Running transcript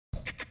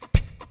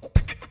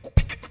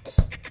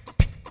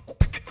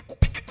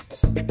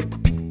Here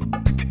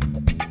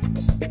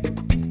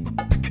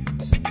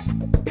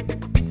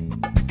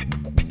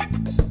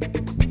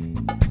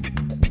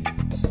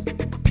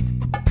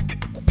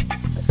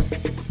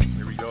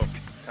we go.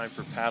 Time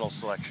for paddle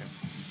selection.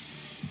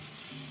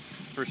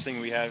 First thing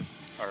we have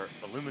are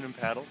aluminum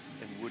paddles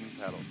and wooden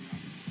paddles.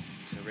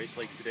 In a race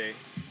like today,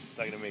 it's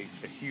not going to make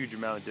a huge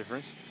amount of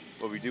difference.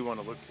 What we do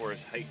want to look for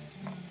is height.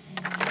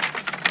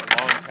 A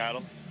long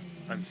paddle.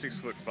 I'm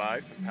 6'5".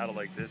 A paddle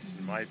like this,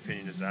 in my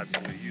opinion, is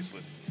absolutely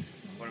useless.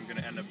 What I'm going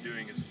to end up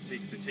doing is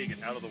to take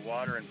it out of the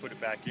water and put it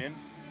back in.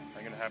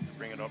 I'm going to have to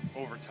bring it up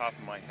over top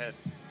of my head.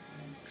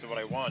 So what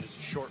I want is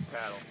a short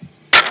paddle,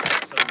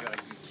 something that I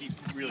can keep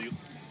really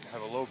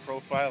have a low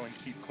profile and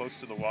keep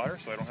close to the water,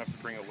 so I don't have to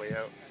bring it way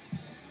out.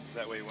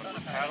 That way, when we're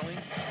paddling,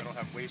 I don't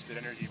have wasted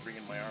energy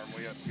bringing my arm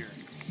way up here.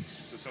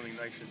 So something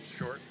nice and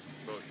short,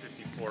 about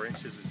 54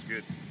 inches, is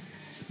good.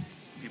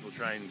 People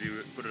try and do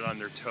it, put it on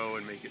their toe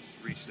and make it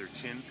reach their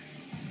chin.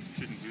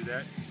 Shouldn't do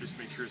that. Just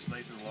make sure it's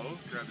nice and low.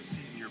 Grab a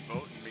seat in your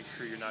boat and make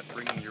sure you're not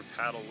bringing your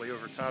paddle way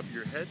over top of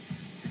your head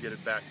to get it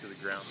back to the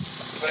ground.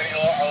 Okay.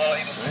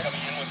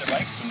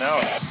 So now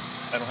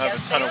I don't have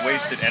a ton of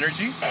wasted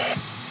energy.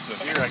 So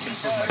here I can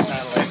put my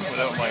paddle in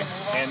without my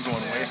hand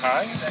going way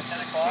high.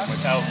 Put my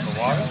paddle in the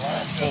water,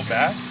 pull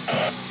back,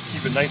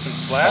 keep it nice and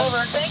flat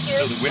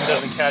so the wind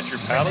doesn't catch your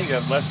paddle, you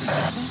have less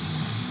resistance,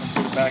 and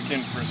put it back in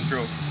for a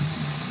stroke.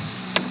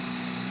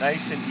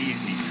 Nice and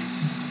easy.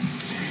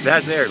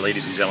 That there,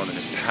 ladies and gentlemen,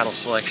 is Paddle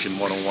Selection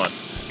 101.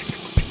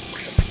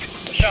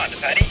 Sean, the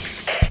Patty.